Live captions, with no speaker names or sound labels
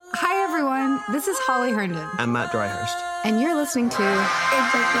This is Holly Herndon. I'm Matt Dryhurst. And you're listening to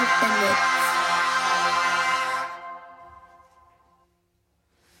Interdependent.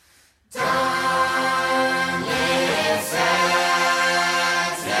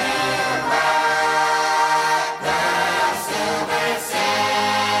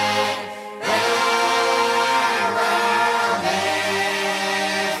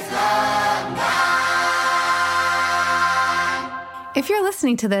 If you're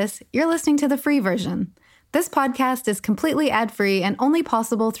listening to this, you're listening to the free version. This podcast is completely ad-free and only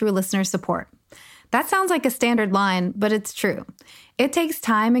possible through listener support. That sounds like a standard line, but it's true. It takes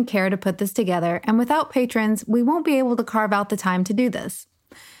time and care to put this together, and without patrons, we won't be able to carve out the time to do this.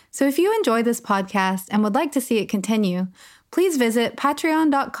 So if you enjoy this podcast and would like to see it continue, please visit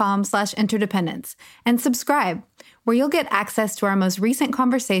patreon.com/interdependence and subscribe, where you'll get access to our most recent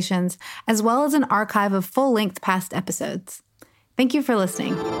conversations, as well as an archive of full-length past episodes. Thank you for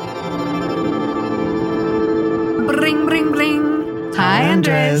listening. Bring, bring, bring. Hi,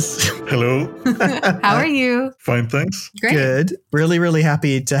 Andres. Hello. How are you? Fine, thanks. Great. Good. Really, really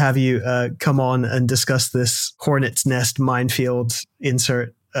happy to have you come on and discuss this hornet's nest minefield,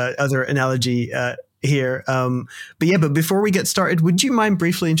 insert other analogy here. But before we get started, would you mind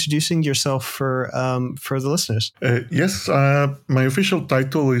briefly introducing yourself for the listeners? Yes, my official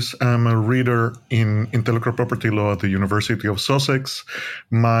title is I'm a reader in intellectual property law at the University of Sussex.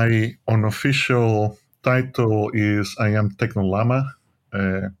 My unofficial title is I am TechnoLlama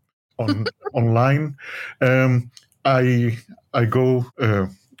online. I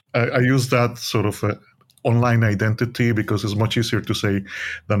use that sort of online identity because it's much easier to say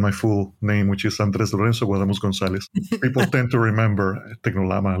than my full name, which is Andres Lorenzo Guadamus Gonzalez. People tend to remember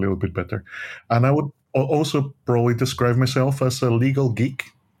TechnoLlama a little bit better. And I would also probably describe myself as a legal geek.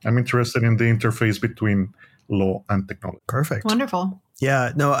 I'm interested in the interface between law and technology. Perfect. Wonderful.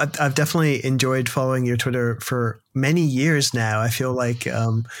 Yeah, no, I've definitely enjoyed following your Twitter for many years now. I feel like,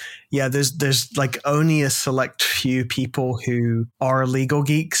 there's like only a select few people who are legal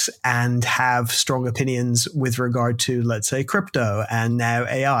geeks and have strong opinions with regard to, let's say, crypto and now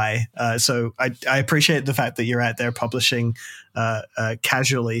AI. So I appreciate the fact that you're out there publishing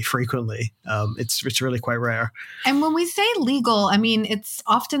casually, frequently. It's really quite rare. And when we say legal, I mean, it's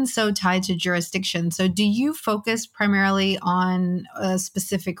often so tied to jurisdiction. So do you focus primarily on a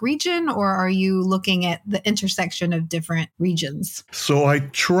specific region, or are you looking at the intersection of different regions? So I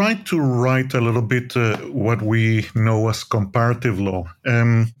try to write a little bit what we know as comparative law.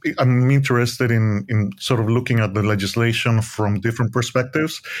 I'm interested in sort of looking at the legislation from different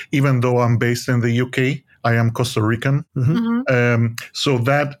perspectives. Even though I'm based in the UK, I am Costa Rican. Mm-hmm. So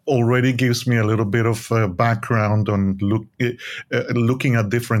that already gives me a little bit of background on looking at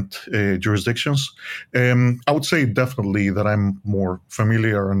different jurisdictions. I would say definitely that I'm more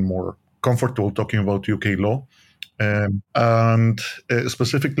familiar and more comfortable talking about UK law.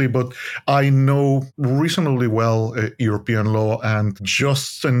 Specifically, but I know reasonably well European law and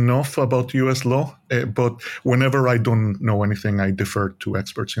just enough about US law. But whenever I don't know anything, I defer to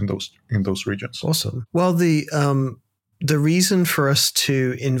experts in those regions. Awesome. Well, the reason for us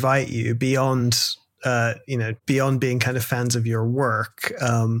to invite you beyond being kind of fans of your work,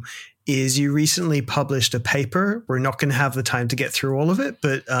 is you recently published a paper. We're not going to have the time to get through all of it,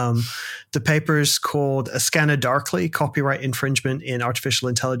 but the paper is called A Scanner Darkly, Copyright Infringement in Artificial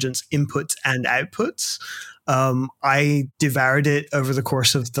Intelligence Inputs and Outputs. I devoured it over the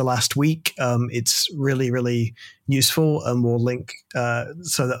course of the last week. It's really, really useful, and we'll link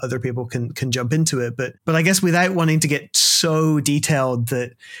so that other people can jump into it. But I guess without wanting to get so detailed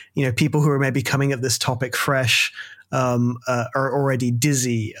that, people who are maybe coming at this topic fresh are already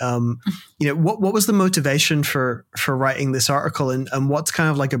dizzy. What was the motivation for writing this article, and what's kind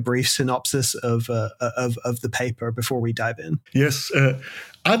of like a brief synopsis of the paper before we dive in? Yes,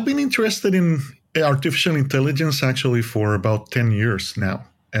 I've been interested in artificial intelligence actually for about 10 years now.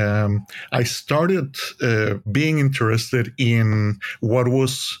 I started being interested in what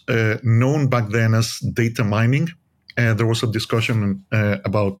was known back then as data mining. There was a discussion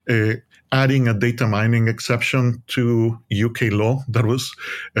about adding a data mining exception to UK law. That was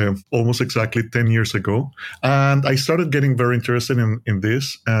almost exactly 10 years ago. And I started getting very interested in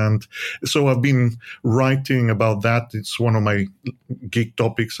this. And so I've been writing about that. It's one of my geek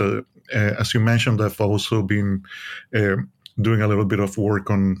topics. As you mentioned, I've also been doing a little bit of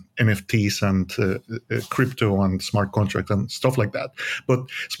work on NFTs and crypto and smart contracts and stuff like that. But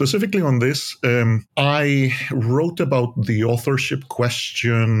specifically on this, I wrote about the authorship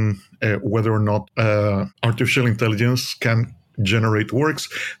question, whether or not artificial intelligence can generate works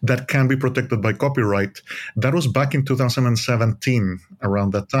that can be protected by copyright. That was back in 2017,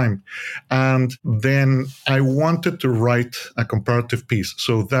 around that time. And then I wanted to write a comparative piece.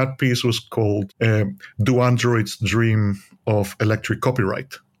 So that piece was called Do Androids Dream of Electric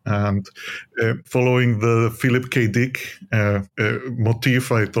Copyright? And following the Philip K. Dick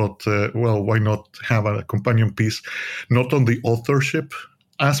motif, I thought, well, why not have a companion piece, not on the authorship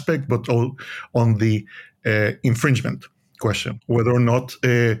aspect, but on the infringement question, whether or not,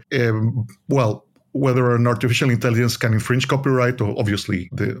 whether an artificial intelligence can infringe copyright. Or obviously,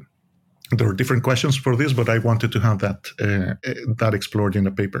 there are different questions for this, but I wanted to have that explored in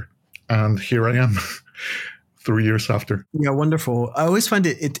the paper. And here I am. 3 years after. Yeah, wonderful. I always find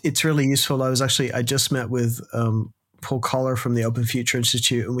it's really useful. I just met with Paul Collar from the Open Future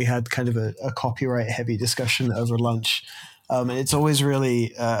Institute, and we had kind of a copyright heavy discussion over lunch. And it's always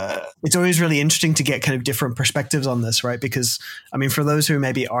really interesting to get kind of different perspectives on this, right? Because I mean, for those who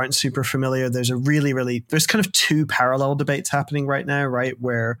maybe aren't super familiar, there's kind of two parallel debates happening right now, right?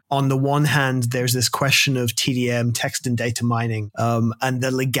 Where on the one hand, there's this question of TDM, text and data mining, and the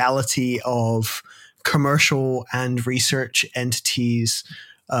legality of commercial and research entities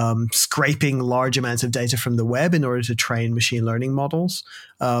scraping large amounts of data from the web in order to train machine learning models.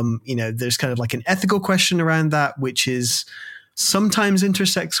 There's kind of like an ethical question around that, which is sometimes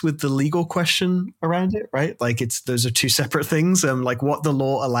intersects with the legal question around it, right? Like those are two separate things. Like what the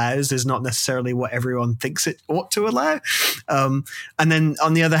law allows is not necessarily what everyone thinks it ought to allow. And then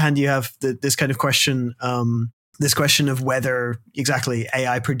on the other hand, you have this kind of question, this question of whether exactly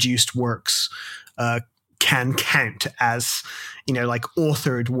AI produced works can count as, like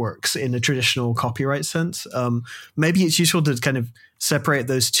authored works in a traditional copyright sense. Maybe it's useful to kind of separate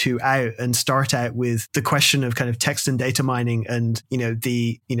those two out and start out with the question of kind of text and data mining and,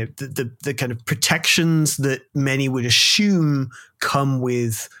 the kind of protections that many would assume come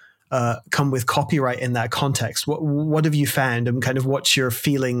with copyright in that context. What have you found, and kind of what's your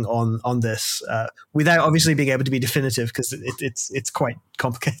feeling on this, without obviously being able to be definitive, because it's quite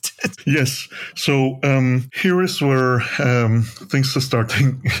complicated. Yes. So here is where things are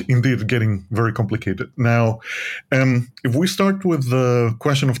starting indeed getting very complicated. Now, if we start with the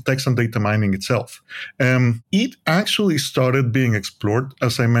question of text and data mining itself, it actually started being explored,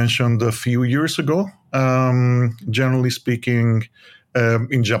 as I mentioned, a few years ago. Generally speaking,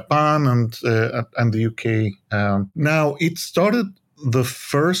 in Japan and the UK. Now, it started, the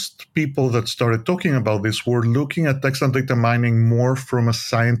first people that started talking about this were looking at text and data mining more from a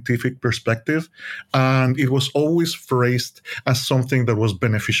scientific perspective, and it was always phrased as something that was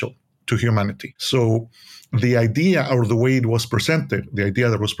beneficial to humanity. So the idea, or the way it was presented, the idea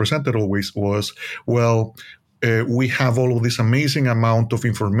that was presented always was, well, we have all of this amazing amount of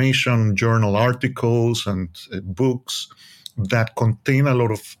information, journal articles and books that contain a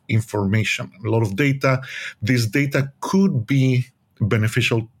lot of information, a lot of data. This data could be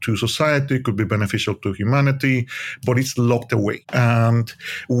beneficial to society, could be beneficial to humanity, but it's locked away. And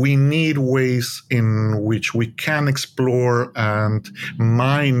we need ways in which we can explore and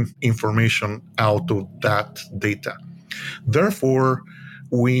mine information out of that data. Therefore,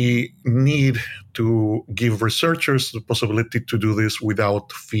 we need to give researchers the possibility to do this without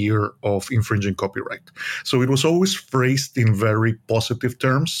fear of infringing copyright. So it was always phrased in very positive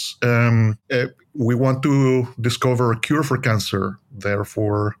terms. We want to discover a cure for cancer.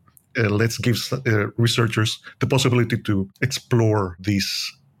 Therefore, let's give researchers the possibility to explore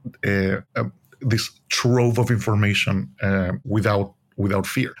this trove of information without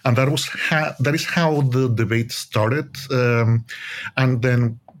fear. And that is how the debate started. And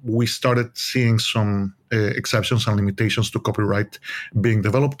then we started seeing some exceptions and limitations to copyright being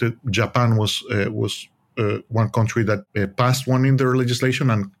developed. Japan was one country that passed one in their legislation,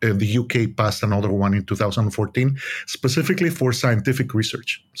 and the UK passed another one in 2014, specifically for scientific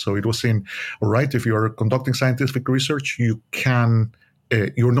research. So it was saying, all right, if you are conducting scientific research, you can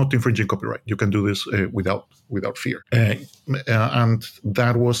you're not infringing copyright. You can do this without fear. And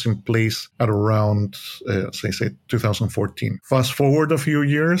that was in place at around, say 2014. Fast forward a few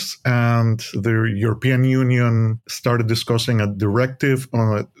years, and the European Union started discussing a directive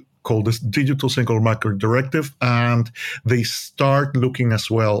called the Digital Single Market Directive, and they start looking as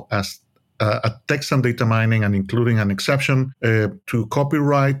well as at text and data mining, and including an exception to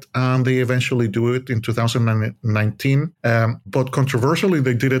copyright, and they eventually do it in 2019. But controversially,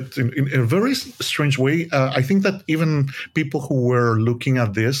 they did it in a very strange way. I think that even people who were looking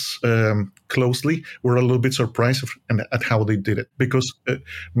at this closely were a little bit surprised at how they did it, because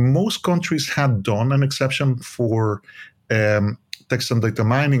most countries had done an exception for text and data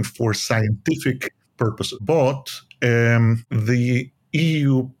mining for scientific purposes. But the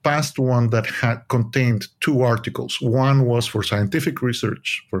EU passed one that had contained two articles. One was for scientific research,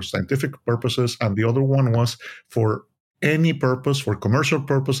 for scientific purposes, and the other one was for any purpose, for commercial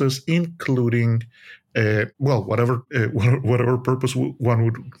purposes, including whatever purpose one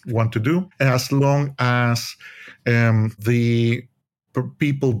would want to do, as long as the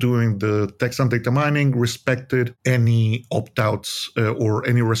people doing the text and data mining respected any opt-outs or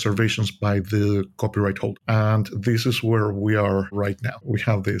any reservations by the copyright holder. And this is where we are right now. We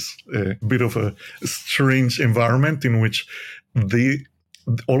have this bit of a strange environment in which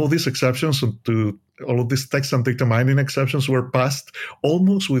all of these exceptions to all of these text and data mining exceptions were passed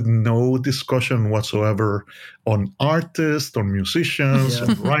almost with no discussion whatsoever on artists, on musicians,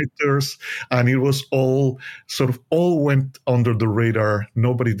 on writers. And it was all went under the radar.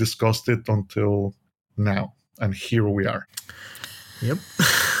 Nobody discussed it until now. And here we are. Yep.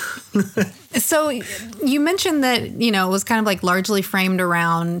 So you mentioned that, it was kind of like largely framed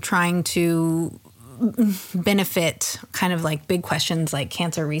around trying to benefit kind of like big questions like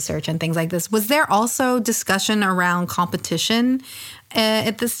cancer research and things like this. Was there also discussion around competition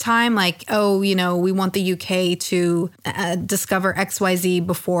at this time? Like, we want the UK to discover XYZ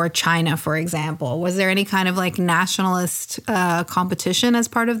before China, for example. Was there any kind of like nationalist competition as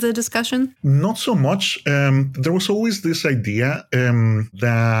part of the discussion? Not so much. There was always this idea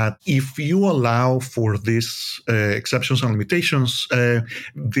that if you allow for these exceptions and limitations,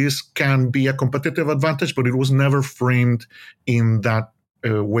 this can be a competitive advantage, but it was never framed in that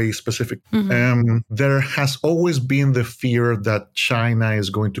way specific. There has always been the fear that China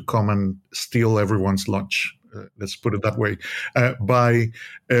is going to come and steal everyone's lunch. Let's put it that way. By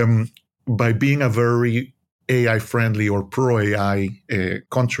being a very AI-friendly or pro-AI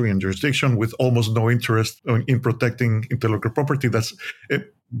country and jurisdiction with almost no interest in protecting intellectual property,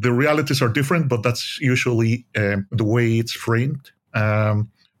 the realities are different, but that's usually the way it's framed.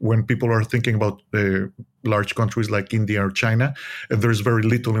 When people are thinking about large countries like India or China, there's very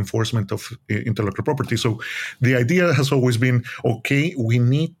little enforcement of intellectual property. So the idea has always been, okay, we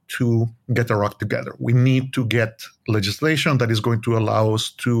need to get our act together. We need to get legislation that is going to allow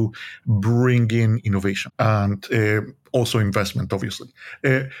us to bring in innovation and also investment, obviously.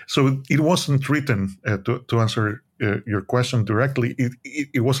 So it wasn't written, to answer your question directly,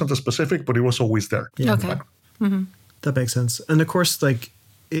 it wasn't a specific, but it was always there. Yeah. Okay. Mm-hmm. That makes sense. And of course, like,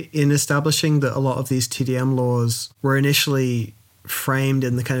 in establishing that a lot of these TDM laws were initially framed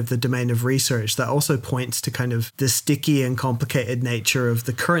in the kind of the domain of research, that also points to kind of the sticky and complicated nature of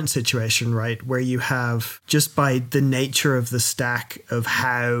the current situation, right? Where you have, just by the nature of the stack of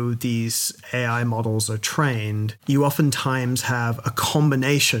how these AI models are trained, you oftentimes have a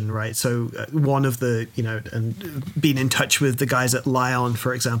combination, right? So one of the, and being in touch with the guys at Lion,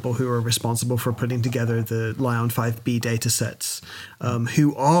 for example, who are responsible for putting together the Lion 5B data sets,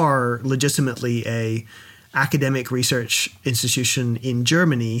 who are legitimately a academic research institution in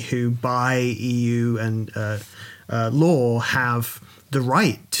Germany who, by EU and law, have the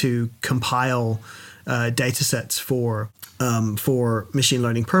right to compile data sets for machine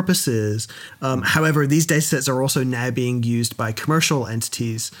learning purposes. However, these data sets are also now being used by commercial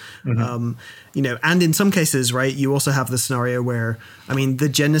entities. And in some cases, right, you also have the scenario where, the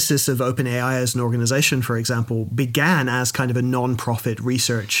genesis of OpenAI as an organization, for example, began as kind of a non-profit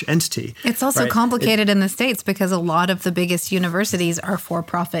research entity. It's also complicated in the States because a lot of the biggest universities are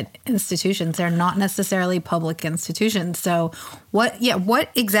for-profit institutions. They're not necessarily public institutions. So what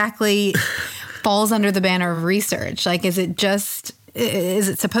exactly falls under the banner of research? Like, is it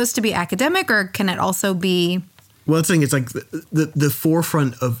supposed to be academic, or can it also be? Well, the thing is, like, the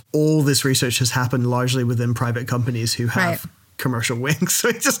forefront of all this research has happened largely within private companies who have commercial wings. So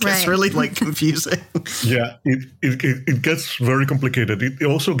it just gets really like confusing. Yeah, it gets very complicated. It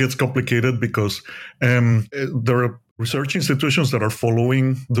also gets complicated because there are research institutions that are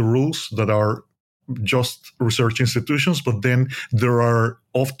following the rules that are just research institutions, but then there are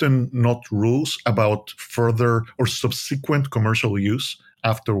often not rules about further or subsequent commercial use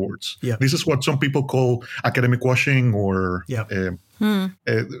afterwards. Yeah. This is what some people call academic washing or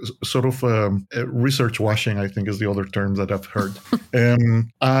research washing, I think is the other term that I've heard.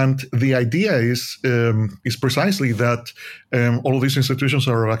 And the idea is precisely that all of these institutions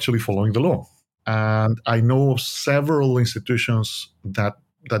are actually following the law. And I know of several institutions that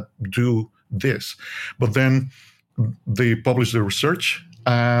do this, but then they publish the research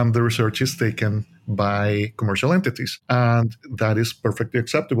and the research is taken by commercial entities. And that is perfectly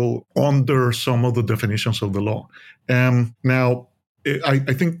acceptable under some of the definitions of the law. Now, I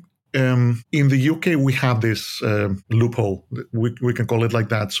think in the UK, we have this loophole. We can call it like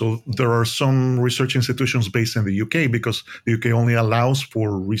that. So there are some research institutions based in the UK because the UK only allows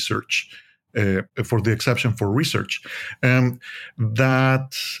for research, for the exception for research,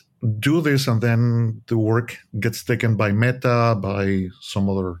 that do this, and then the work gets taken by Meta, by some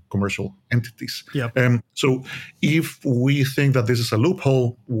other commercial entities. Yep. So if we think that this is a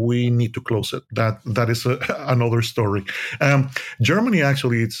loophole, we need to close it. That is another story. Germany,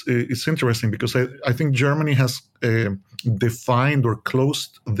 actually, it's interesting because I think Germany has defined or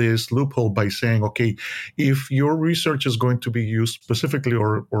closed this loophole by saying, okay, if your research is going to be used specifically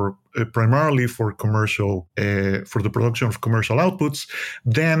or primarily for commercial, for the production of commercial outputs,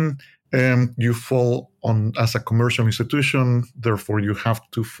 then you fall on as a commercial institution. Therefore, you have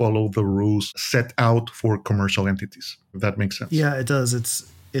to follow the rules set out for commercial entities. If that makes sense. Yeah, it does.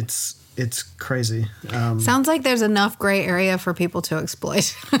 It's crazy. Sounds like there's enough gray area for people to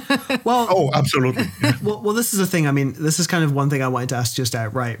exploit. Well, oh, absolutely. Yeah. Well, this is the thing. I mean, this is kind of one thing I wanted to ask just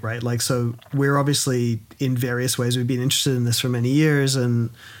outright, right? Like, so we're obviously in various ways, we've been interested in this for many years.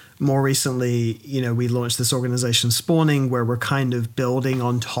 And more recently, we launched this organization Spawning, where we're kind of building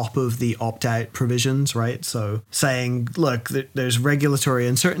on top of the opt-out provisions, right? So saying, look, there's regulatory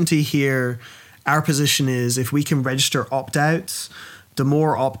uncertainty here. Our position is if we can register opt-outs, the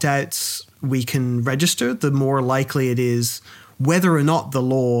more opt-outs we can register, the more likely it is, whether or not the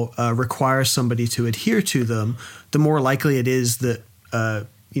law requires somebody to adhere to them, the more likely it is that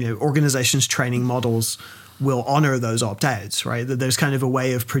organizations' training models will honor those opt-outs, right? That there's kind of a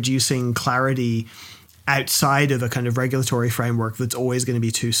way of producing clarity outside of a kind of regulatory framework that's always going to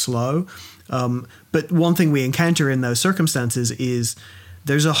be too slow. But one thing we encounter in those circumstances is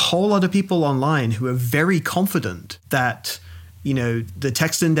there's a whole lot of people online who are very confident that the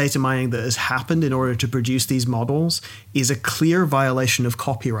text and data mining that has happened in order to produce these models is a clear violation of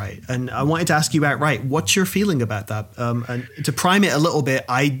copyright. And I wanted to ask you outright, what's your feeling about that? And to prime it a little bit,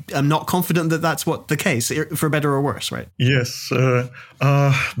 I am not confident that that's what the case, for better or worse, right? Yes.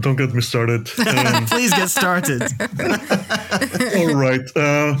 Don't get me started. Please get started. All right.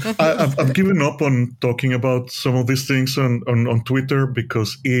 I've given up on talking about some of these things on Twitter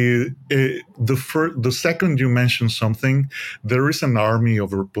because the second you mention something, there is an army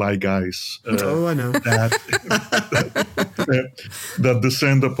of reply guys. I know that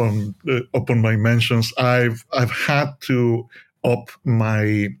descend upon my mentions. I've had to up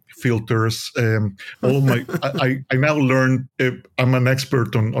my filters. I now learn. I'm an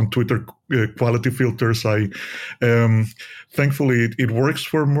expert on Twitter quality filters. Thankfully it works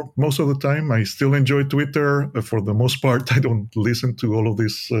for most of the time. I still enjoy Twitter. For the most part, I don't listen to all of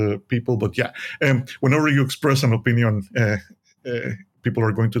these people. But yeah, whenever you express an opinion, people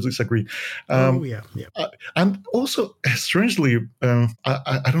are going to disagree. And also, strangely,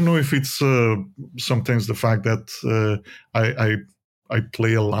 I don't know if it's sometimes the fact that I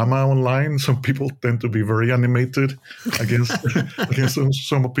play a llama online. Some people tend to be very animated against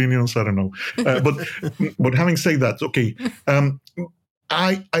some opinions. I don't know. But having said that, okay.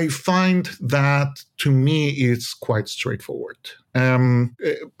 I find that, to me, it's quite straightforward.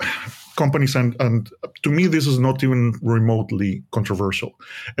 Companies, and to me, this is not even remotely controversial.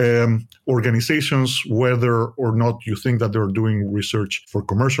 Organizations, whether or not you think that they're doing research for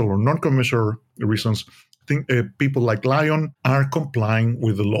commercial or non-commercial reasons, I think people like Lion are complying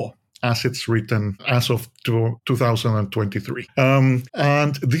with the law as it's written as of 2023.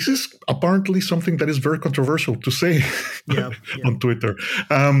 And this is apparently something that is very controversial to say on Twitter.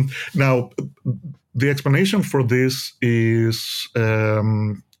 Now, the explanation for this is,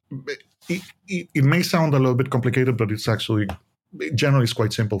 it may sound a little bit complicated, but it's actually generally is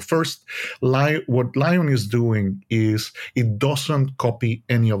quite simple. First, what Lion is doing is it doesn't copy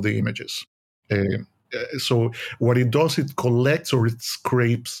any of the images. So what it does, it collects or it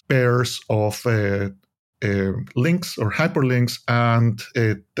scrapes pairs of links or hyperlinks and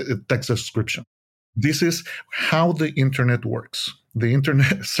text description. This is how the internet works. The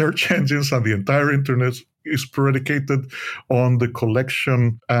internet search engines and the entire internet is predicated on the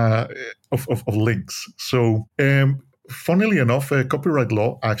collection of links. So funnily enough, copyright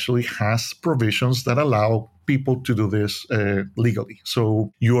law actually has provisions that allow people to do this legally.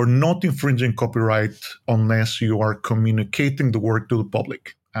 So you are not infringing copyright unless you are communicating the work to the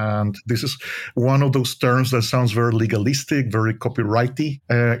public. And this is one of those terms that sounds very legalistic, very copyrighty,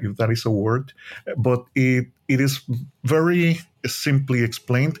 if that is a word. But it is very simply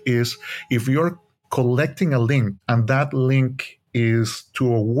explained is if you're collecting a link and that link is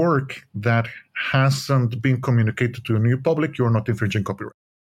to a work that hasn't been communicated to the new public, you're not infringing copyright.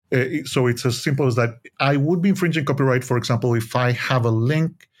 So it's as simple as that. I would be infringing copyright, for example, if I have a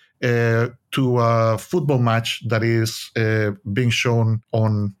link to a football match that is being shown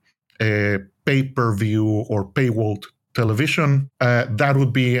on a pay-per-view or paywalled television, that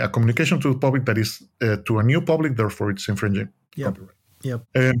would be a communication to the public that is to a new public, therefore it's infringing copyright. Yep.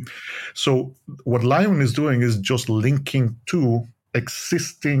 So what Lion is doing is just linking to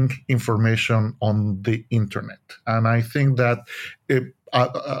existing information on the internet. And I think that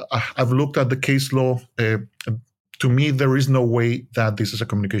I've looked at the case law. To me, there is no way that this is a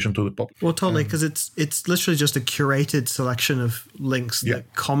communication to the public. Well, totally, because it's literally just a curated selection of links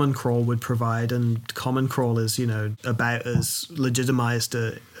that Common Crawl would provide, and Common Crawl is, about as legitimized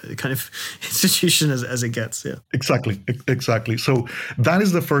a kind of institution as it gets. Yeah, exactly. So that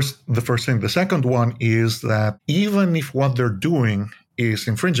is the first thing. The second one is that even if what they're doing is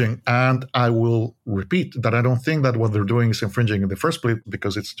infringing, and I will repeat that I don't think that what they're doing is infringing in the first place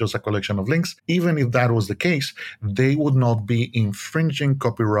because it's just a collection of links. Even if that was the case, they would not be infringing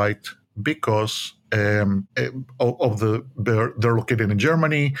copyright because they're located in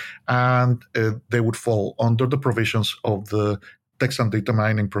Germany, and they would fall under the provisions of the text and data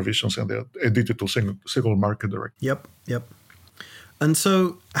mining provisions and the digital single market directive. Yep. And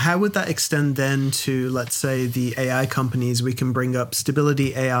so how would that extend then to, let's say, the AI companies? We can bring up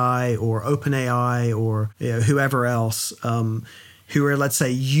Stability AI or OpenAI or whoever else who are, let's say,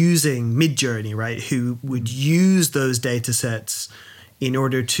 using Midjourney, right? Who would use those data sets in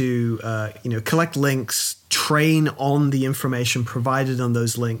order to collect links, train on the information provided on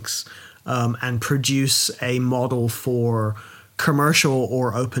those links, and produce a model for commercial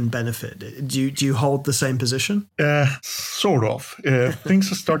or open benefit. Do you hold the same position? Sort of.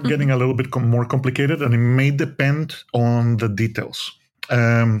 Things start getting a little bit more complicated, and it may depend on the details,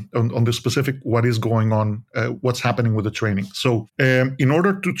 on the specific what is going on, what's happening with the training. So in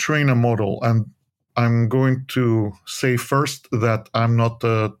order to train a model, and I'm going to say first that I'm not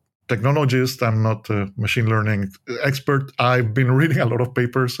a technologist, I'm not a machine learning expert. I've been reading a lot of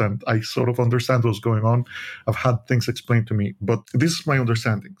papers and I sort of understand what's going on. I've had things explained to me, but this is my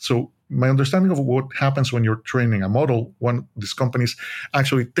understanding. So my understanding of what happens when you're training a model, these companies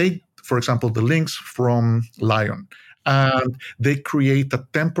actually take, for example, the links from Lion, and they create a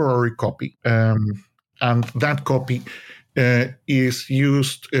temporary copy. And that copy is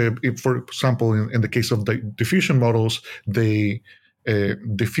used, for example, in the case of the diffusion models, they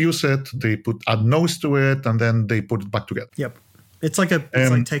diffuse it, they add noise to it, and then they put it back together. Yep. It's like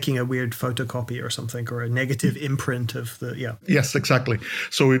like taking a weird photocopy or something, or a negative imprint of the, Yes, exactly.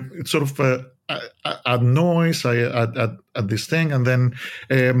 So it sort of add noise, I add this thing, and then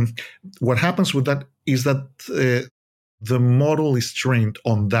what happens with that is that the model is trained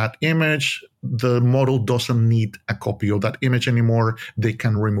on that image. The model doesn't need a copy of that image anymore. They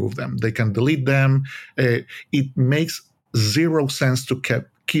can remove them. They can delete them. It makes zero sense to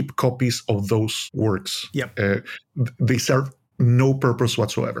keep copies of those works. Yep. They serve no purpose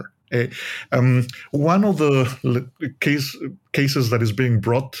whatsoever. One of the cases that is being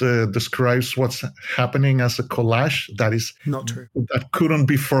brought describes what's happening as a collage that is not true. That couldn't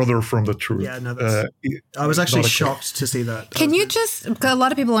be further from the truth. Yeah, no, I was actually shocked to see that. Can you just, a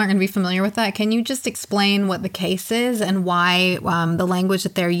lot of people aren't going to be familiar with that. Can you just explain what the case is and why the language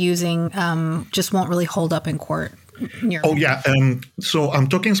that they're using just won't really hold up in court? So I'm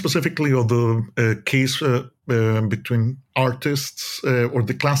talking specifically of the case between artists or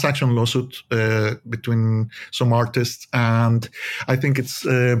the class action lawsuit between some artists, and I think it's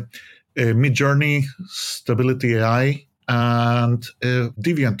Midjourney, Stability AI, and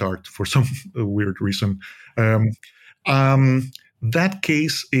DeviantArt for some weird reason. That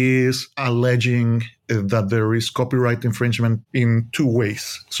case is alleging that there is copyright infringement in two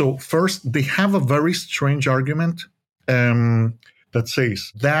ways. So first, they have a very strange argument that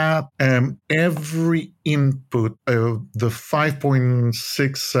says that every input of the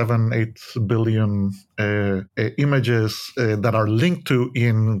 5.678 billion images that are linked to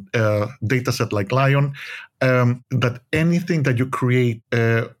in a dataset like Lion, that anything that you create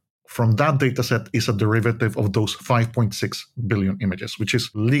from that dataset is a derivative of those 5.6 billion images, which is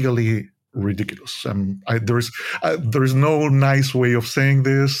legally ridiculous. There is no nice way of saying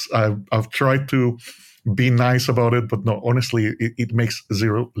this. I've tried to be nice about it, but no, honestly, it makes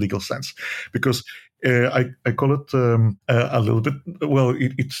zero legal sense, because I call it a little bit,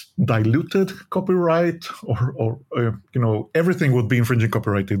 it's diluted copyright, or everything would be infringing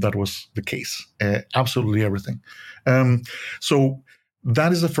copyright if that was the case. Absolutely everything. So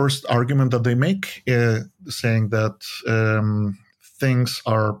that is the first argument that they make, saying that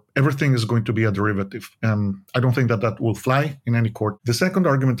everything is going to be a derivative. I don't think that will fly in any court. The second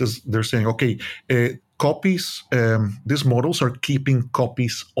argument is they're saying, okay, copies. These models are keeping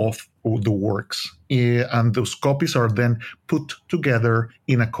copies of the works, and those copies are then put together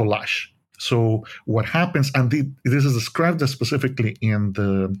in a collage. So what happens, and this is described specifically in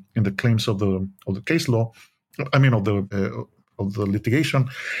the claims of the case law, I mean of the litigation,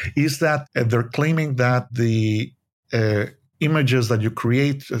 is that they're claiming that the images that you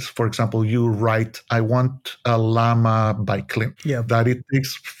create, for example, you write, I want a llama by Klimt. Yeah. That it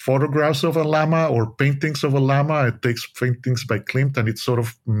takes photographs of a llama or paintings of a llama, it takes paintings by Klimt, and it sort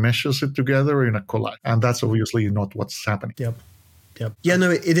of meshes it together in a collage. And that's obviously not what's happening. Yep. Yeah, no,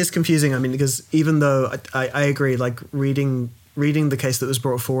 it is confusing. I mean, because even though I agree, like reading the case that was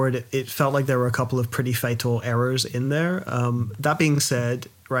brought forward, it felt like there were a couple of pretty fatal errors in there. That being said,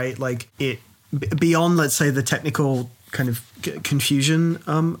 right, like beyond, let's say, the technical kind of confusion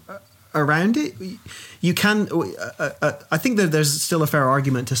around it, you can, I think that there's still a fair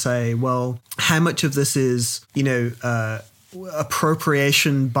argument to say, well, how much of this is,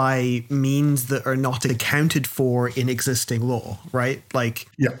 appropriation by means that are not accounted for in existing law, right? Like,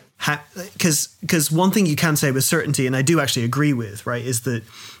 yeah, because one thing you can say with certainty, and I do actually agree with, right, is that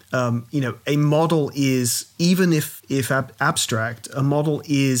a model is, even if abstract, a model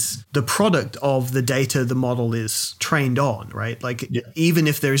is the product of the data the model is trained on, right? Like, even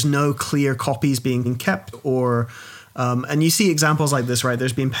if there's no clear copies being kept, or and you see examples like this, right?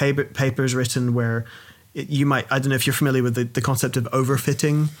 There's been papers written where you might, I don't know if you're familiar with the concept of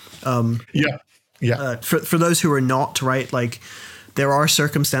overfitting. For those who are not, right, like there are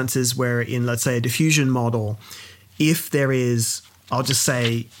circumstances where in, let's say, a diffusion model, if there is, I'll just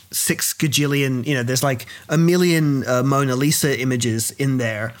say 6 gajillion, there's like a million Mona Lisa images in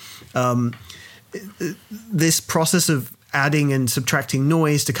there. This process of adding and subtracting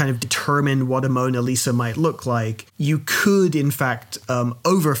noise to kind of determine what a Mona Lisa might look like, you could in fact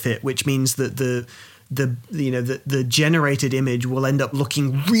overfit, which means that the generated image will end up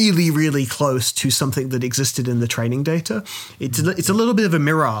looking really, really close to something that existed in the training data. It's a little bit of a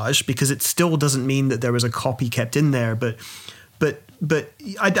mirage, because it still doesn't mean that there was a copy kept in there, but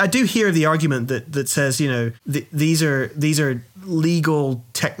I do hear the argument that says, these are legal,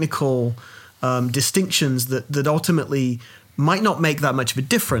 technical distinctions that ultimately might not make that much of a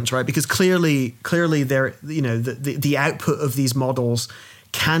difference, right? Because clearly there, the output of these models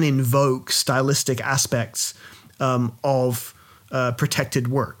can invoke stylistic aspects of protected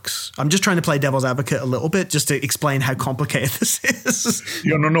works. I'm just trying to play devil's advocate a little bit, just to explain how complicated this is.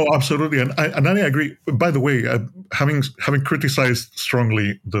 Yeah, no, absolutely, and I agree. By the way, having criticized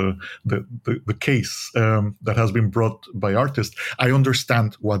strongly the case that has been brought by artists, I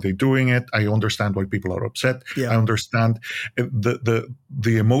understand why they're doing it. I understand why people are upset. Yeah. I understand the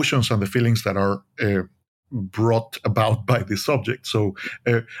emotions and the feelings that are brought about by this subject. So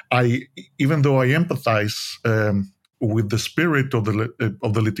even though I empathize with the spirit of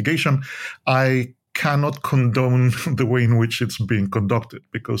the litigation, I cannot condone the way in which it's being conducted,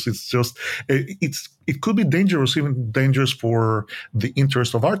 because it's just it could be dangerous, even dangerous for the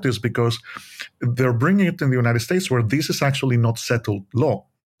interest of artists, because they're bringing it in the United States where this is actually not settled law,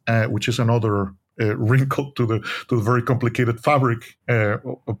 which is another wrinkle to the very complicated fabric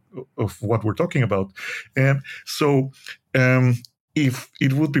of what we're talking about. And so if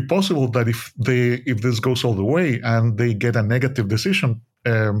it would be possible that if this goes all the way and they get a negative decision,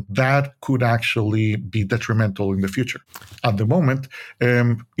 that could actually be detrimental in the future. At the moment,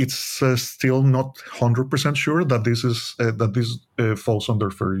 it's still not 100% sure that this falls under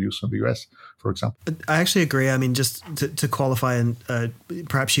fair use in the US, for example. I actually agree. I mean, just to qualify, and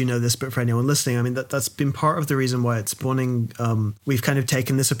perhaps you know this, but for anyone listening, I mean, that's been part of the reason why it's spawning. We've kind of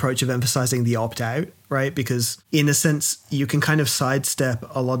taken this approach of emphasizing the opt-out, right? Because in a sense, you can kind of sidestep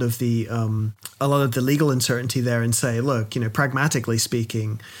a lot of the legal uncertainty there and say, look, pragmatically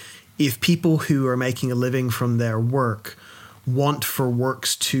speaking, if people who are making a living from their work want for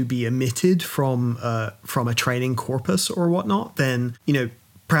works to be omitted from a training corpus or whatnot, then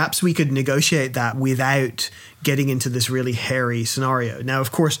perhaps we could negotiate that without getting into this really hairy scenario. Now,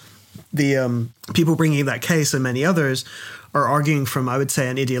 of course, the people bringing that case and many others are arguing from, I would say,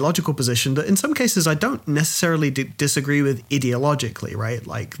 an ideological position that in some cases I don't necessarily disagree with ideologically, right?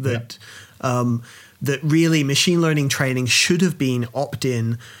 Like that, that really machine learning training should have been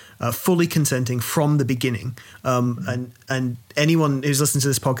opt-in, fully consenting from the beginning. And anyone who's listened to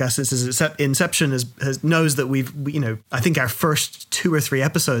this podcast since its inception knows that we've I think our first 2 or 3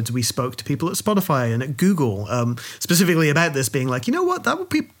 episodes we spoke to people at Spotify and at Google specifically about this, being like, what, that would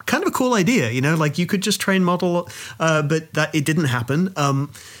be kind of a cool idea, like you could just train model, but that it didn't happen.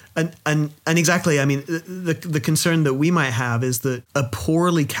 And exactly, I mean, the concern that we might have is that a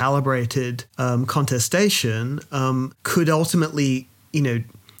poorly calibrated contestation could ultimately,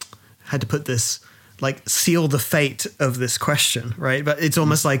 how to put this, like seal the fate of this question, right? But it's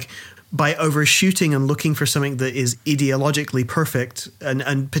almost like by overshooting and looking for something that is ideologically perfect,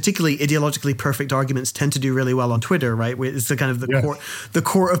 and particularly ideologically perfect arguments tend to do really well on Twitter, right? It's the kind of the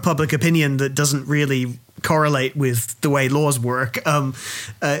court of public opinion that doesn't really correlate with the way laws work,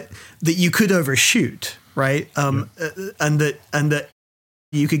 that you could overshoot, right? And that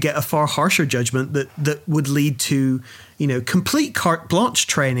you could get a far harsher judgment that would lead to, complete carte blanche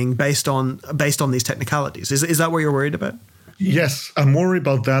training based on these technicalities. Is that what you're worried about? Yes, I'm worried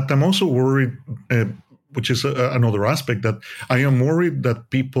about that. I'm also worried, which is another aspect, that I am worried that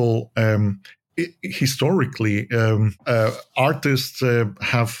people, historically, artists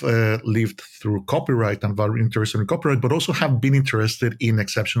have lived through copyright and very interested in copyright, but also have been interested in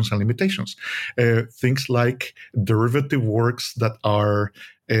exceptions and limitations. Things like derivative works that are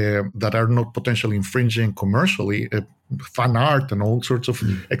not potentially infringing commercially, fan art and all sorts of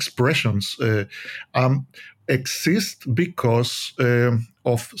expressions. Exist because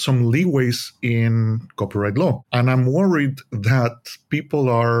of some leeways in copyright law. And I'm worried that people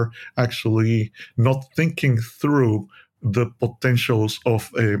are actually not thinking through the potentials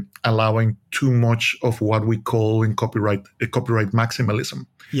of allowing too much of what we call in copyright maximalism,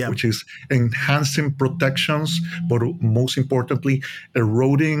 which is enhancing protections, but most importantly,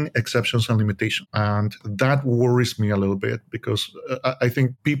 eroding exceptions and limitations. And that worries me a little bit, because I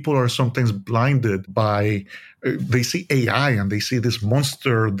think people are sometimes blinded by, they see AI and they see this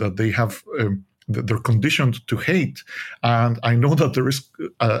monster that they have they're conditioned to hate. And I know that there is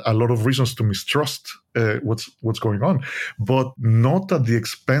a lot of reasons to mistrust what's going on, but not at the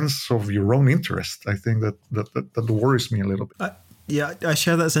expense of your own interest. I think that worries me a little bit. Yeah, I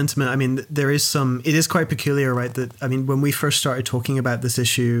share that sentiment. I mean, it is quite peculiar, right? That, I mean, when we first started talking about this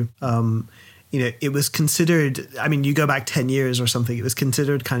issue, it was considered, I mean, you go back 10 years or something, it was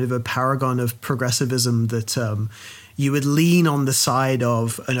considered kind of a paragon of progressivism that you would lean on the side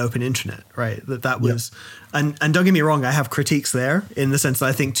of an open internet, right? That was, and don't get me wrong, I have critiques there in the sense that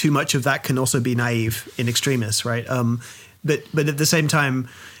I think too much of that can also be naive in extremis, right? But at the same time,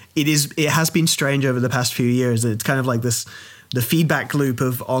 it has been strange over the past few years. It's kind of like this, the feedback loop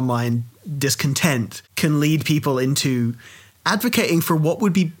of online discontent can lead people into advocating for what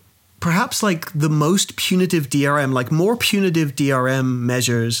would be perhaps like the most punitive DRM, like more punitive DRM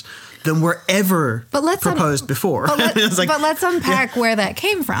measures than were ever proposed before. But let's unpack where that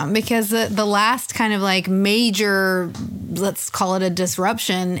came from, because the last kind of like major, let's call it a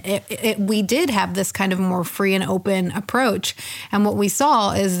disruption, we did have this kind of more free and open approach. And what we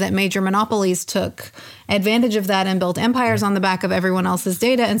saw is that major monopolies took advantage of that and built empires on the back of everyone else's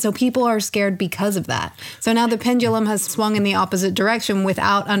data. And so people are scared because of that. So now the pendulum has swung in the opposite direction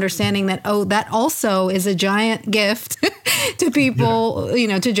without understanding that, that also is a giant gift to people,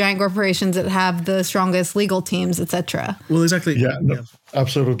 to giant corporations that have the strongest legal teams, etc. Well, exactly. Yeah, no,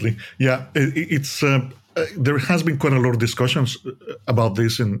 absolutely. Yeah, it's there has been quite a lot of discussions about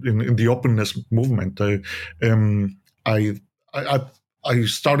this in the openness movement. I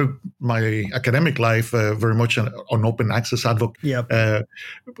started my academic life very much an open access advocate,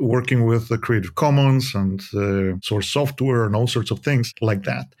 working with the Creative Commons and source software and all sorts of things like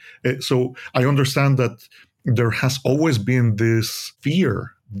that. So I understand that there has always been this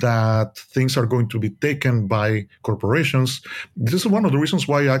fear that things are going to be taken by corporations. This is one of the reasons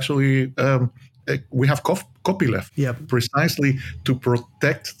why actually we have copyleft, precisely to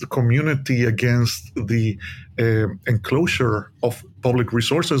protect the community against the enclosure of public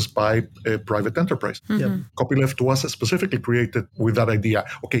resources by private enterprise. Copyleft was specifically created with that idea.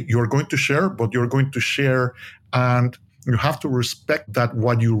 Okay, you're going to share, but you're going to share, and you have to respect that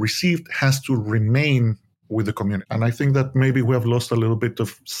what you received has to remain with the community. And I think that maybe we have lost a little bit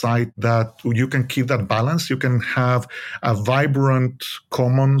of sight that you can keep that balance. You can have a vibrant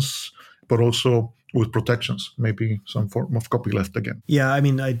commons, but also with protections, maybe some form of copyleft again. Yeah, I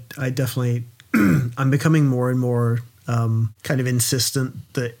mean, I definitely, I'm becoming more and more kind of insistent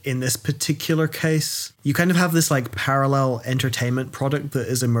that in this particular case, you kind of have this like parallel entertainment product that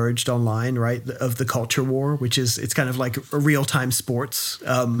has emerged online, right? Of the culture war, which is, it's kind of like a real-time sports.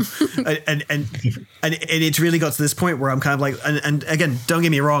 And it's really got to this point where I'm kind of like, and again, don't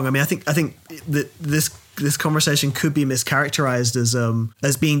get me wrong. I mean, I think that this conversation could be mischaracterized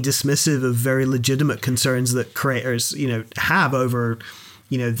as being dismissive of very legitimate concerns that creators, have over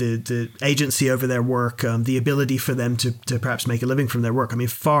the agency over their work, the ability for them to perhaps make a living from their work. I mean,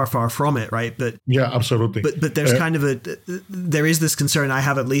 far from it, right? But yeah, absolutely. But there's there is this concern, I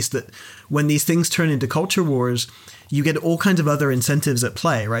have at least, that when these things turn into culture wars, you get all kinds of other incentives at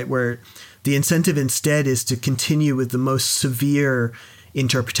play, right? Where the incentive instead is to continue with the most severe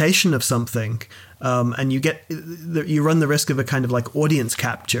interpretation of something. And you run the risk of a kind of like audience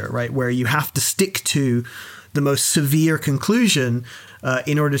capture, right? Where you have to stick to the most severe conclusion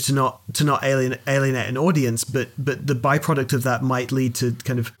in order to not alienate an audience, but the byproduct of that might lead to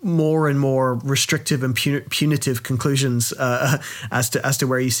kind of more and more restrictive and punitive conclusions as to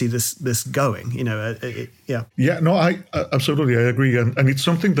where you see this going. Yeah, no, I absolutely, I agree, and it's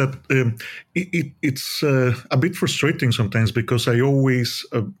something that it's a bit frustrating sometimes, because I always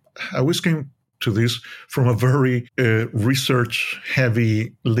came to this from a very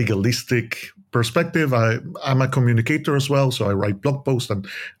research-heavy, legalistic perspective. I'm a communicator as well, so I write blog posts and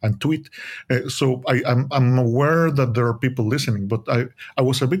tweet. So I'm aware that there are people listening, but I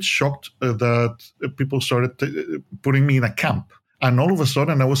was a bit shocked that people started putting me in a camp, and all of a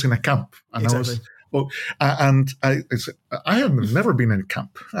sudden I was in a camp, and exactly. I have never been in a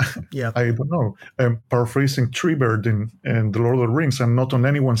camp. Yeah, I don't know. Paraphrasing Treebird in The Lord of the Rings, I'm not on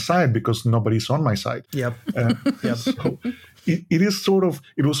anyone's side because nobody's on my side. Yep. Yep. So it is sort of,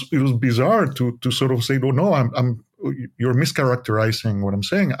 it was bizarre to sort of say, oh no, you're mischaracterizing what I'm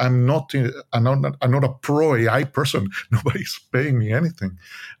saying. I'm not a pro AI person. Nobody's paying me anything.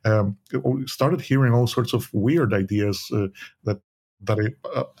 Started hearing all sorts of weird ideas that I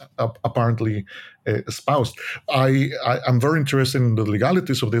apparently espoused. I'm very interested in the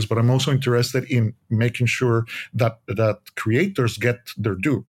legalities of this, but I'm also interested in making sure that creators get their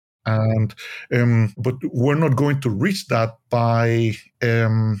due. And but we're not going to reach that by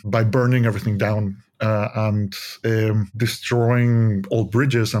burning everything down and destroying all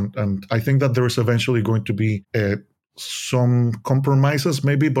bridges. And I think that there is eventually going to be some compromises,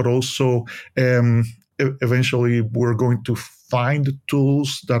 maybe, but also eventually we're going to find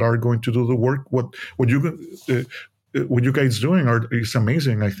tools that are going to do the work. What you guys doing is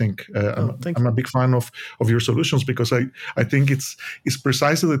amazing. I think I'm a big fan of your solutions, because I think it's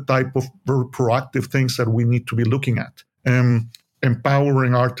precisely the type of proactive things that we need to be looking at.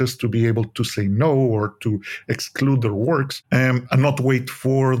 Empowering artists to be able to say no or to exclude their works, and not wait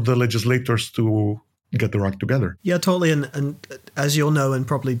for the legislators to get their act together. Yeah, totally. And as you'll know, and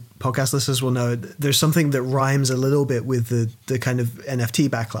probably podcast listeners will know, there's something that rhymes a little bit with the kind of NFT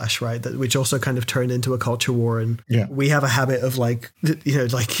backlash, right? Which also kind of turned into a culture war. And we have a habit of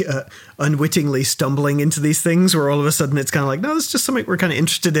unwittingly stumbling into these things where all of a sudden it's kind of like, no, it's just something we're kind of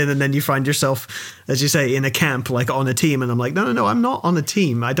interested in. And then you find yourself, as you say, in a camp, like on a team. And I'm like, no, I'm not on a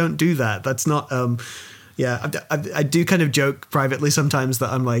team. I don't do that. That's not, I do kind of joke privately sometimes that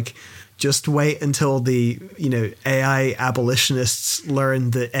I'm like, just wait until the AI abolitionists learn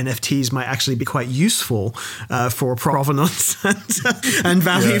that NFTs might actually be quite useful for provenance and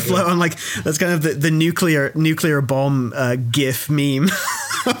value flow. And like that's kind of the nuclear bomb GIF meme.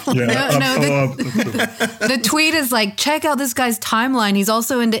 The tweet is like, check out this guy's timeline. He's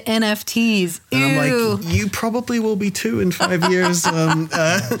also into NFTs. Ew. And I'm like, you probably will be too in 5 years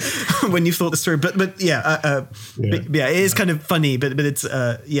when you've thought this through. But it is kind of funny. But it's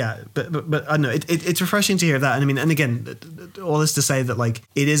But I don't know, it's refreshing to hear that. And I mean, and again, all this to say that like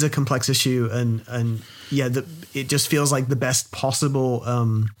it is a complex issue, and it just feels like the best possible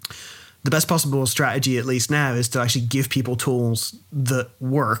strategy, at least now, is to actually give people tools that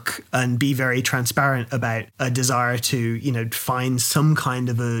work and be very transparent about a desire to find some kind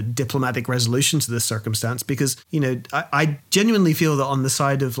of a diplomatic resolution to this circumstance. Because I genuinely feel that on the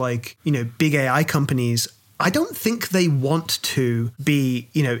side of like big AI companies, I don't think they want to be,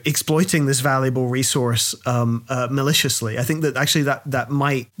 exploiting this valuable resource maliciously. I think that actually that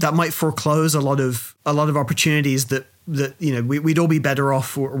might foreclose a lot of opportunities that we'd all be better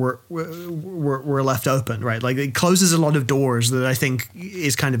off we're left open, right? Like it closes a lot of doors that I think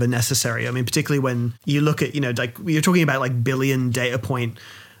is kind of unnecessary. I mean, particularly when you look at like you're talking about like billion data point.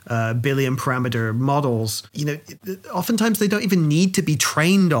 Billion parameter models, oftentimes they don't even need to be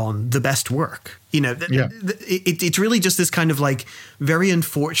trained on the best work. It's really just this kind of like very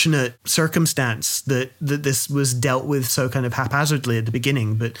unfortunate circumstance that this was dealt with so kind of haphazardly at the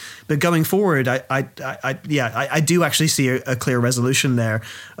beginning. But going forward, I do actually see a clear resolution there,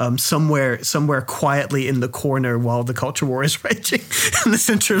 somewhere quietly in the corner while the culture war is raging in the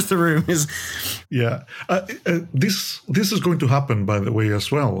center of the room is. Yeah, this is going to happen, by the way,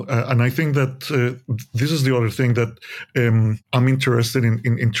 as well. And I think that this is the other thing that I'm interested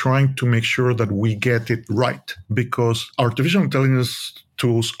in trying to make sure that we get it right, because artificial intelligence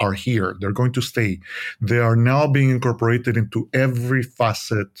tools are here. They're going to stay. They are now being incorporated into every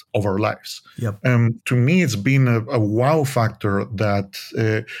facet of our lives. Yep. To me, it's been a wow factor that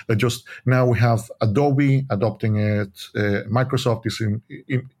just now we have Adobe adopting it. Microsoft is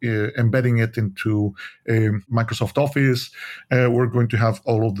embedding it into Microsoft Office. We're going to have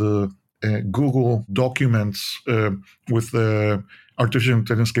all of the Google documents with artificial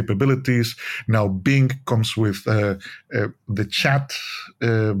intelligence capabilities. Now Bing comes with the chat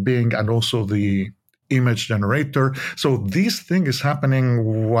Bing and also the image generator. So this thing is happening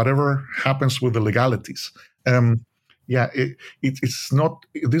whatever happens with the legalities. It's not.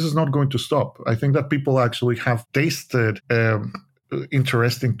 This is not going to stop. I think that people actually have tasted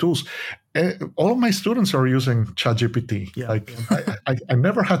interesting tools. All of my students are using ChatGPT. I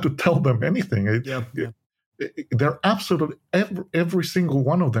never had to tell them anything. They're absolutely every single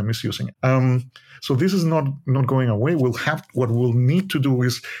one of them is using it. So this is not going away. What we'll need to do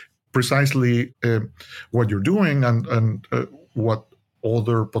is precisely what you're doing and what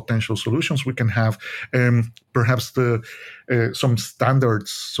other potential solutions we can have. Perhaps some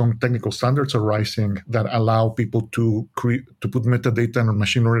technical standards are rising that allow people to put metadata and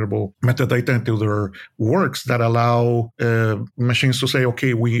machine readable metadata into their works that allow machines to say,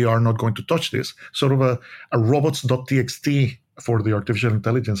 okay, we are not going to touch this. Sort of a robots.txt for the artificial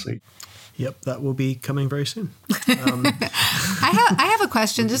intelligence age. Yep, that will be coming very soon. I have a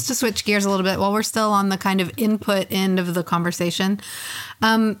question, just to switch gears a little bit while we're still on the kind of input end of the conversation.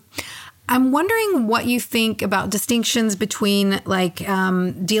 I'm wondering what you think about distinctions between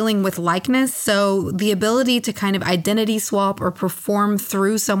dealing with likeness. So the ability to kind of identity swap or perform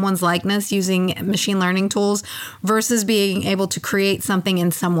through someone's likeness using machine learning tools versus being able to create something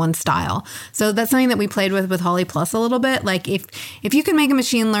in someone's style. So that's something that we played with Holly Plus a little bit. Like if you can make a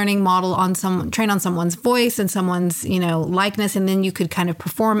machine learning model train on someone's voice and someone's, likeness, and then you could kind of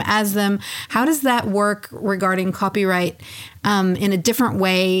perform as them, how does that work regarding copyright in a different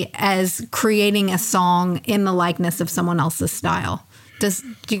way as creating a song in the likeness of someone else's style? Do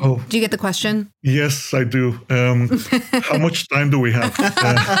you get the question? Yes, I do. How much time do we have?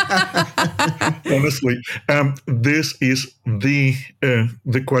 Honestly, this is the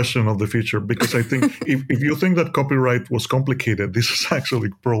question of the future, because I think if you think that copyright was complicated, this is actually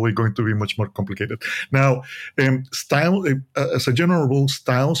probably going to be much more complicated. Now, style, as a general rule,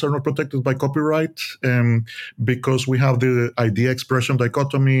 styles are not protected by copyright because we have the idea expression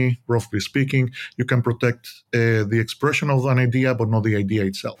dichotomy. Roughly speaking, you can protect the expression of an idea, but not the idea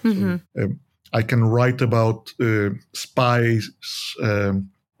itself. Mm-hmm. So, I can write about spies,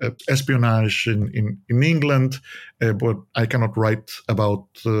 espionage in England, but I cannot write about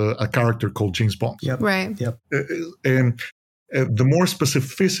a character called James Bond. Yep. Right. Yep. The more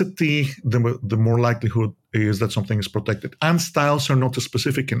specificity, the more likelihood is that something is protected. And styles are not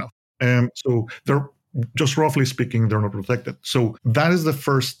specific enough. So they're, just roughly speaking, they're not protected. So that is the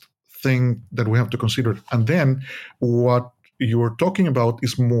first thing that we have to consider. And then what you're talking about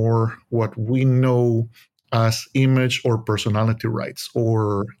is more what we know as image or personality rights,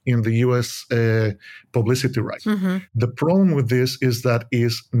 or in the US, publicity rights. Mm-hmm. The problem with this is that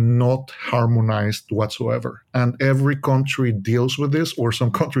is not harmonized whatsoever. And every country deals with this, or some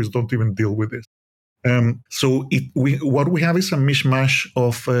countries don't even deal with this. So what we have is a mishmash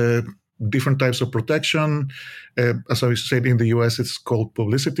of different types of protection. As I said, in the US, it's called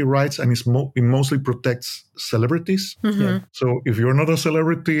publicity rights, and it mostly protects celebrities. Mm-hmm. Yeah. So if you're not a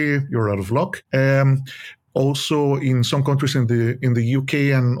celebrity, you're out of luck. Also, in some countries in the UK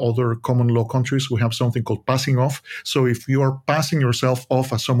and other common law countries, we have something called passing off. So if you are passing yourself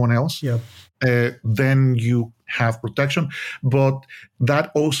off as someone else, then you have protection. But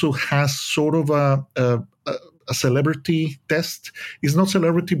that also has sort of a celebrity test. It's not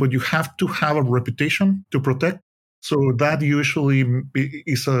celebrity, but you have to have a reputation to protect. So that usually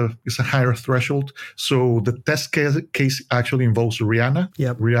is a higher threshold. So the test case actually involves Rihanna.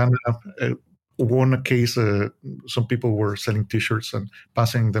 Yep. Rihanna won a case. Some people were selling T-shirts and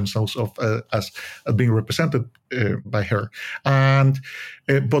passing themselves off as being represented by her. And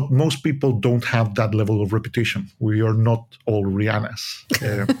but most people don't have that level of reputation. We are not all Rihannas.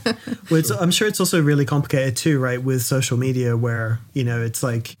 Well, I'm sure it's also really complicated too, right? With social media, where it's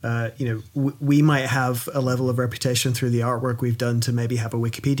like we might have a level of reputation through the artwork we've done to maybe have a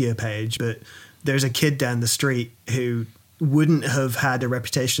Wikipedia page, but there's a kid down the street who wouldn't have had a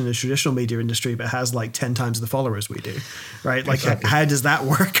reputation in the traditional media industry, but has like 10 times the followers we do, right? Like, Exactly. how does that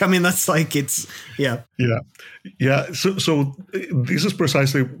work? I mean, that's like, Yeah. So this is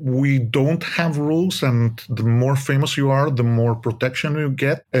precisely, we don't have rules, and the more famous you are, the more protection you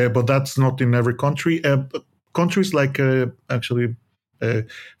get. But that's not in every country. Countries like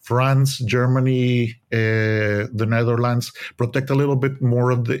France, Germany, the Netherlands protect a little bit more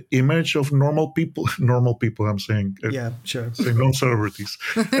of the image of normal people. Normal people, I'm saying. Sure. Saying non-celebrities.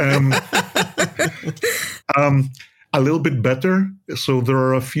 A little bit better. So there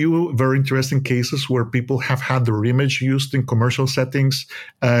are a few very interesting cases where people have had their image used in commercial settings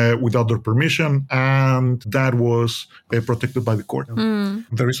without their permission, and that was protected by the court.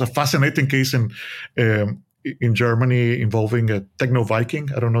 There is a fascinating case in Germany involving a techno-Viking.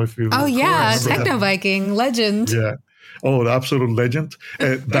 I don't know if you... Oh, yeah, techno-Viking, legend. Yeah. Oh, the absolute legend.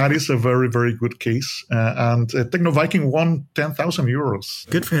 That is a very, very good case. And techno-Viking won 10,000 euros.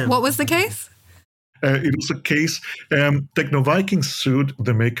 Good for him. What was the case? It was a case. techno-Viking sued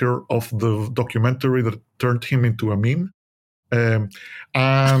the maker of the documentary that turned him into a meme. But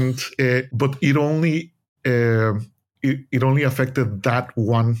it only affected that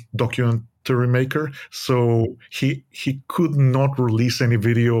one documentary maker. So he could not release any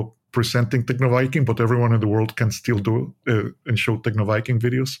video presenting techno-Viking, but everyone in the world can still do and show techno-Viking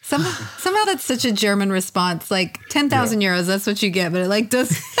videos. Somehow that's such a German response. Like 10,000 euros, that's what you get, but it like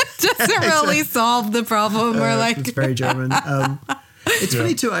doesn't really solve the problem. Or like it's very German. It's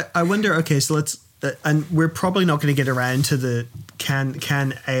funny too. I wonder. Okay, so let's. And we're probably not going to get around to the can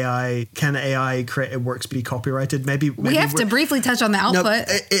AI create works be copyrighted? Maybe we have to briefly touch on the output.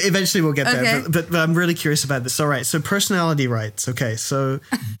 No, eventually we'll get there. Okay. But I'm really curious about this. All right. So personality rights. Okay. So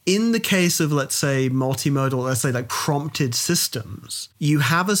in the case of, let's say, multimodal, let's say like prompted systems, you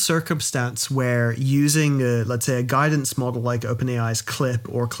have a circumstance where using let's say a guidance model like OpenAI's CLIP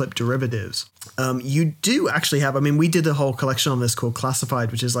or CLIP derivatives, you do actually have, I mean, we did a whole collection on this called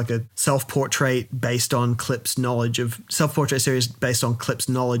Classified, which is like a self-portrait based on CLIP's knowledge of, self-portrait series based on CLIP's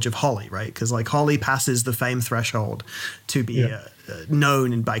knowledge of Holly, right? Because like Holly passes the fame threshold to be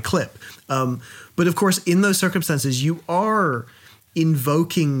known by CLIP. But of course, in those circumstances, you are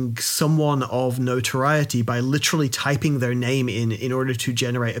invoking someone of notoriety by literally typing their name in order to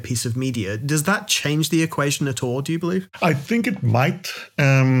generate a piece of media. Does that change the equation at all, do you believe? I think it might.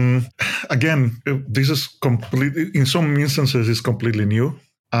 Again, this is completely, in some instances, it's completely new.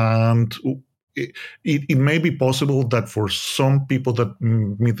 And it may be possible that for some people that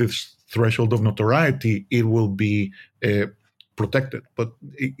meet this threshold of notoriety, it will be protected. But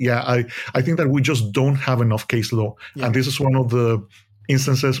I think that we just don't have enough case law. Yeah. And this is one of the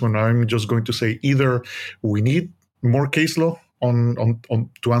instances when I'm just going to say either we need more case law on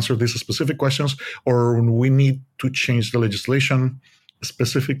to answer these specific questions, or we need to change the legislation.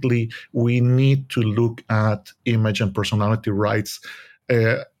 Specifically, we need to look at image and personality rights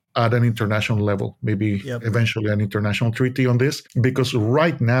at an international level, maybe eventually an international treaty on this, because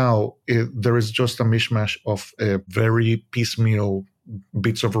right now there is just a mishmash of very piecemeal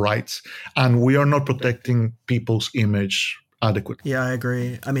bits of rights, and we are not protecting people's image adequately. Yeah, I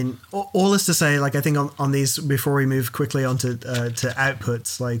agree. I mean, all is to say, like, I think on these, before we move quickly on to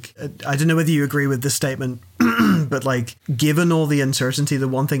outputs, like, I don't know whether you agree with this statement, but like, given all the uncertainty, the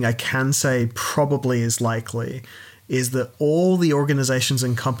one thing I can say probably is likely is that all the organizations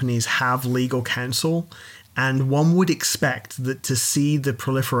and companies have legal counsel, and one would expect that to see the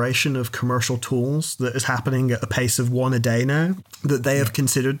proliferation of commercial tools that is happening at a pace of one a day now, that they have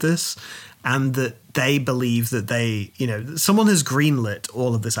considered this, and that they believe that they, someone has greenlit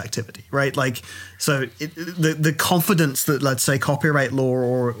all of this activity, right? Like, so the confidence that, let's say, copyright law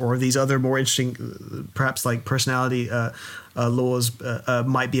or these other more interesting, perhaps like personality laws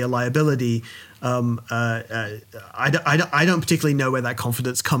might be a liability. I don't particularly know where that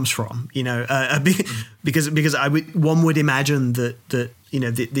confidence comes from, because one would imagine that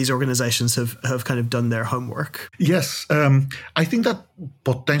these organizations have kind of done their homework. Yes, I think that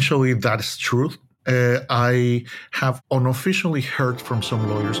potentially that is true. I have unofficially heard from some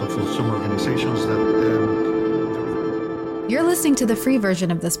lawyers of some organizations that... You're listening to the free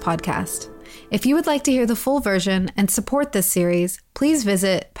version of this podcast. If you would like to hear the full version and support this series, please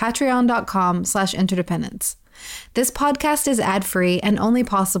visit patreon.com/interdependence. This podcast is ad-free and only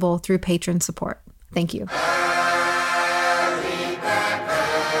possible through patron support. Thank you.